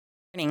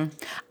Morning.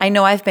 I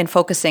know I've been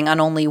focusing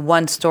on only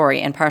one story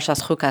in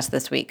Parshas Chukas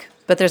this week,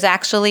 but there's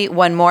actually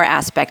one more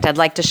aspect I'd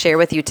like to share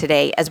with you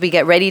today as we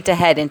get ready to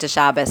head into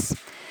Shabbos.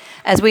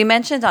 As we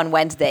mentioned on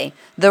Wednesday,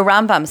 the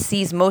Rambam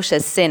sees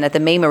Moshe's sin at the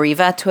Mei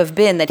Meriva to have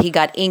been that he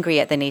got angry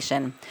at the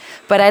nation.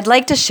 But I'd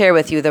like to share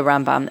with you the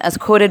Rambam, as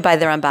quoted by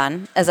the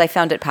Ramban, as I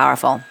found it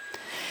powerful.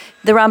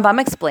 The Rambam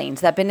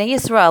explains that Bnei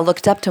Yisrael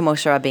looked up to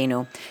Moshe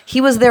Rabbeinu.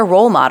 He was their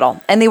role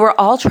model, and they were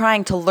all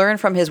trying to learn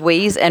from his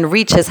ways and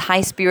reach his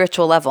high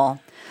spiritual level.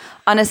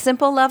 On a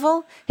simple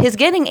level, his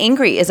getting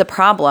angry is a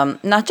problem,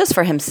 not just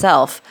for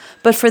himself,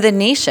 but for the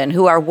nation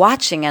who are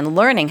watching and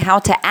learning how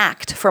to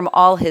act from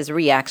all his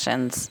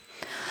reactions.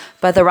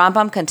 But the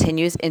Rambam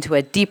continues into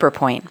a deeper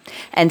point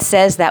and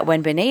says that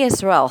when Bnei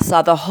Yisrael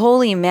saw the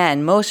holy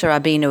man Moshe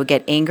Rabbeinu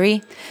get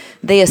angry,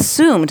 they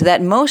assumed that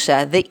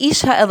Moshe, the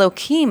Ish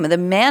HaElokim, the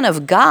man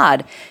of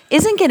God,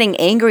 isn't getting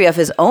angry of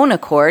his own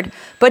accord,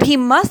 but he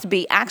must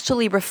be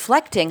actually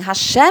reflecting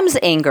Hashem's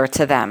anger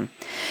to them.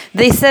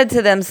 They said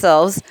to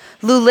themselves,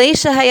 Lulei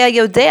shehaya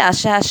yodea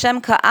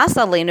sheHashem ka'as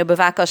aleinu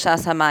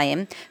b'vakashas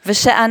hamayim,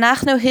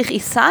 v'she'anachnu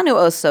hichisanu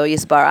oso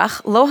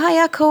yisbarach, lo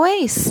haya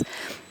koes.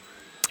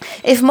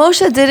 If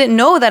Moshe didn't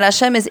know that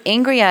Hashem is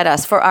angry at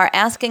us for our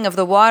asking of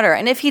the water,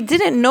 and if he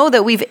didn't know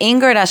that we've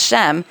angered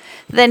Hashem,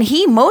 then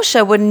he,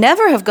 Moshe, would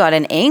never have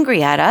gotten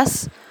angry at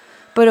us.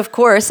 But of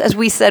course, as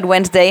we said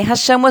Wednesday,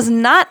 Hashem was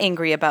not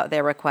angry about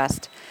their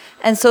request.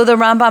 And so the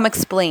Rambam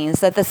explains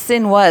that the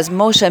sin was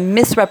Moshe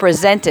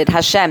misrepresented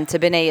Hashem to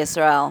Bnei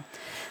Yisrael.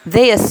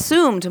 They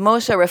assumed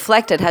Moshe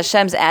reflected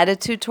Hashem's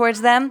attitude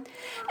towards them,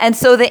 and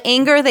so the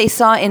anger they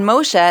saw in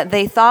Moshe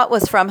they thought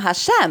was from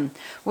Hashem,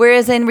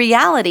 whereas in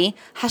reality,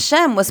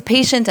 Hashem was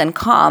patient and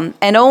calm,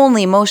 and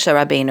only Moshe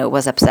Rabbeinu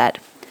was upset.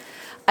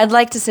 I'd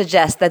like to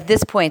suggest that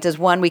this point is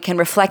one we can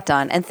reflect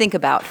on and think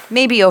about,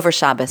 maybe over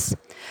Shabbos.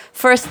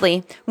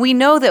 Firstly, we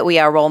know that we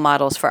are role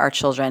models for our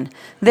children.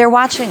 They're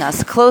watching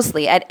us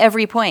closely at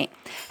every point.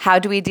 How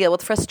do we deal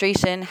with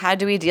frustration? How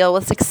do we deal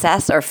with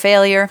success or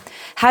failure?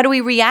 How do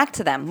we react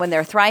to them when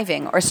they're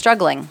thriving or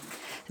struggling?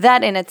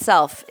 That in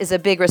itself is a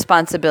big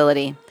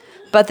responsibility.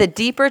 But the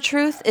deeper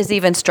truth is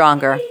even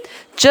stronger.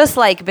 Just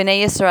like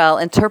Bnei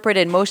Yisrael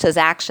interpreted Moshe's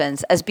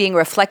actions as being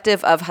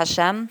reflective of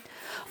Hashem,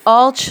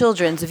 all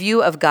children's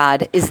view of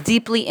God is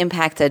deeply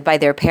impacted by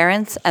their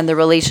parents and the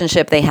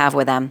relationship they have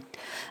with them.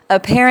 A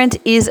parent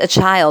is a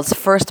child's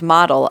first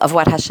model of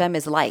what Hashem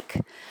is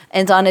like.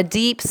 And on a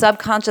deep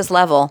subconscious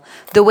level,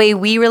 the way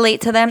we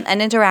relate to them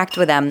and interact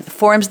with them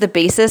forms the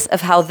basis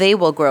of how they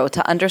will grow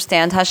to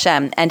understand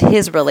Hashem and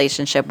His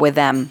relationship with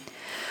them.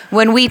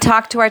 When we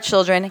talk to our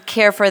children,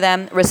 care for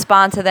them,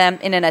 respond to them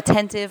in an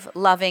attentive,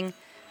 loving,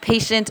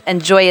 patient,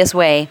 and joyous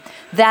way,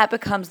 that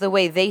becomes the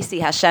way they see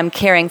Hashem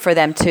caring for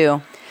them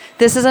too.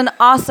 This is an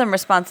awesome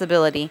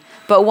responsibility,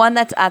 but one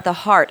that's at the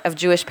heart of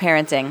Jewish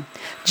parenting.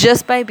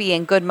 Just by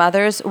being good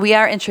mothers, we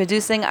are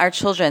introducing our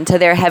children to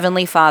their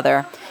Heavenly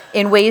Father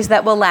in ways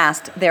that will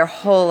last their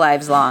whole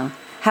lives long.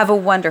 Have a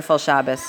wonderful Shabbos.